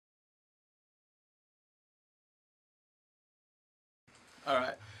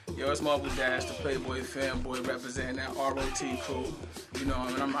Alright. Yo, it's Marvel Dash, the Playboy fanboy representing that ROT crew. You know,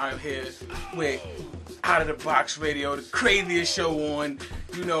 and I'm out here with Outta Da Box Radio, the craziest show on,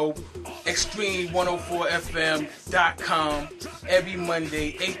 you know, Extreme104FM.com every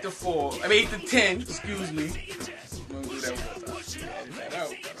Monday, 8 to 10, excuse me. I'm gonna do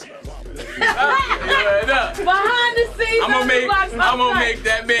that one. Behind the scenes, I'm gonna make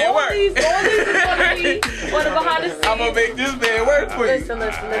that man work. All these is gonna be on the behind the scenes. I'm gonna make this man work for you. Listen.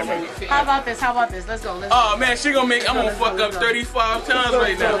 How about this? Let's go. Oh man, she gonna make. I'm gonna fuck up 35 times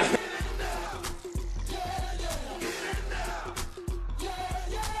right now.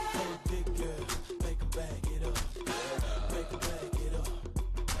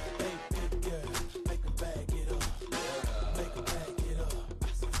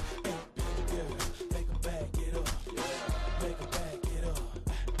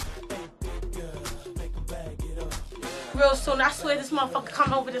 Real soon, I swear this motherfucker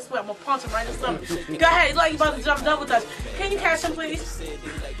coming over this way. I'm gonna punch him right in the stomach. Go ahead, he's like you about to jump double dutch. Can you catch him, please?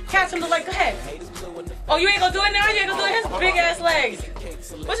 Catch him, go ahead. Oh, you ain't gonna do it now? You ain't gonna do it? His big ass legs.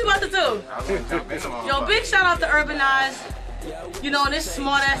 What you about to do? Yo, big shout out to Urbanize. You know, this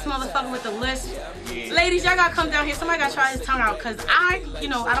smart ass motherfucker with the list. Ladies, y'all gotta come down here. Somebody gotta try his tongue out, cause I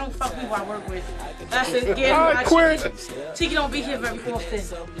don't fuck people I work with. That's it. Tiki don't be here very often.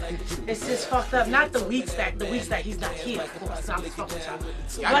 It's just fucked up. Not the weeks that he's not here, of course. I'm fucking shocked.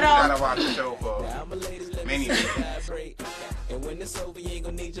 But gotta watch the show for many years. And when it's over, you ain't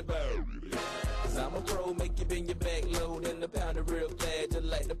gonna need your bird. Cause I'm a pro, make you bend your back load and the pound of real fast, just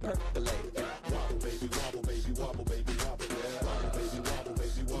like the percolate. Wobble, baby, wobble, baby, wobble, baby, wobble. Wobble, baby, wobble,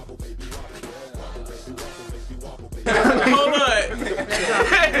 baby, wobble, baby, wobble. Wobble, baby, wobble, baby, wobble, baby. Hold on.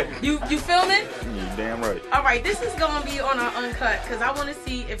 You filming? You damn right. Alright, this is gonna be on our uncut, cause I wanna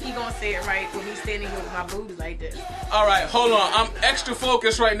see if he gonna say it right when he's standing here with my boobs like this. Alright, hold on. I'm extra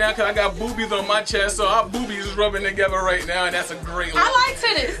focused right now because I got boobies on my chest, so our boobies is rubbing together right now, and that's a great look. I like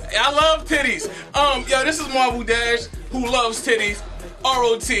titties. I love titties. Yo, this is Marvel Dash, who loves titties,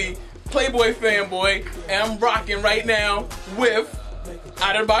 ROT, Playboy fanboy, and I'm rocking right now with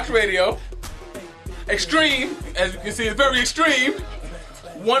Outta Da Box Radio. Extreme, as you can see, it's very extreme.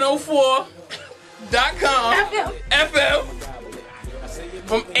 104.com FM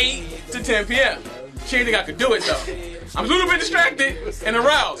from 8 to 10 p.m. She ain't think I could do it though. I'm a little bit distracted and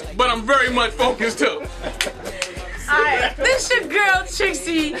aroused, but I'm very much focused too. Alright, this your girl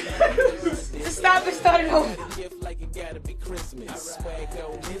TRIXIE. Just stop and start it over. Like it gotta be Christmas. Swag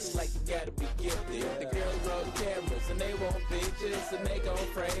on this like you gotta be gifted. The girls roll cameras and they want pictures and they gon'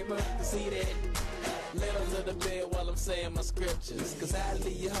 frame them to see that. Little to the bed while I'm saying my scriptures. Cause I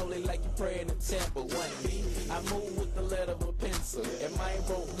leave you holy like you pray in the temple. One beat, I move with the letter of a pencil. And my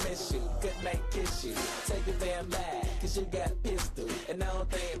won't miss you. Good night, kiss you. Take a damn lie, cause you got a pistol. And I don't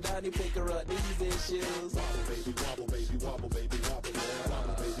think Donnie pick her up these issues. Wobble, baby, wobble, baby, wobble, baby, wobble.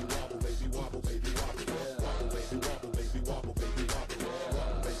 Wobble, baby, wobble, baby, wobble, baby, wobble. Wobble, baby, wobble, baby, wobble, baby, wobble.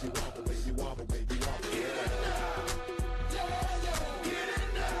 Wobble, baby, wobble, baby, wobble, baby, wobble.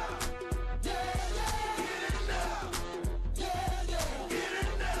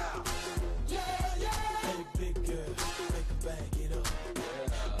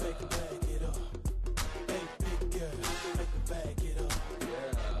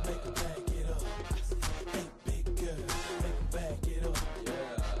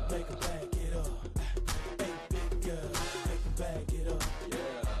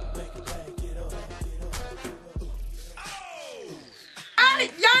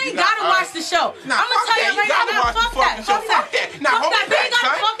 Y'all ain't gotta watch the show. Nah, I'm gonna tell you right now. Fuck that. Fuck that. Nah, Fuck that. They ain't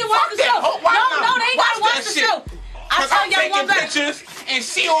gotta fucking watch the show. No, they ain't gotta watch the show. I tell y'all one better. Pictures and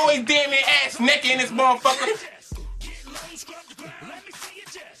she always damn near ass naked in this motherfucker.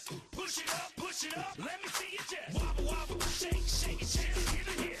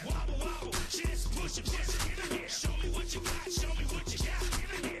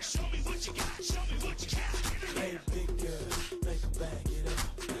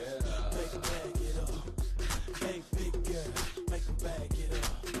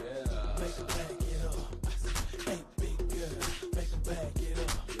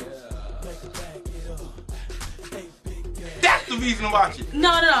 That's the reason to watch it.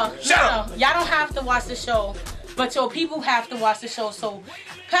 No. Shut up. Y'all don't have to watch the show, but your people have to watch the show. So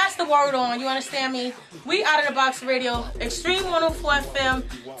pass the word on. You understand me? We Outta Da Box Radio,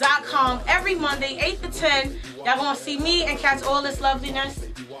 Extreme104FM.com every Monday, 8 to 10. Y'all gonna see me and catch all this loveliness.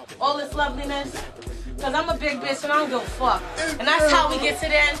 Cause I'm a big bitch and I don't give a fuck. And that's how we get to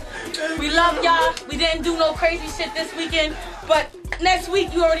the end. We love y'all. We didn't do no crazy shit this weekend, but next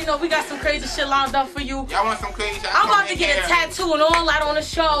week, you already know we got some crazy shit lined up for you. Y'all want some crazy shit? I'm about to get a tattoo and all that on the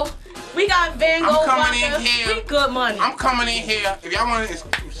show. We got Van Gogh vodka. We good money. I'm coming in here. If y'all want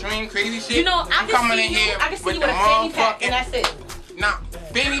extreme crazy shit, you know, I'm coming in here I can see with you the with a fanny pack, motherfucking. and that's it. Nah,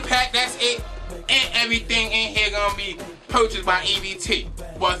 fanny pack, that's it. And everything in here gonna be purchased by EBT.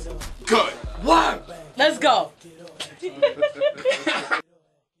 What's good? Word. Let's go.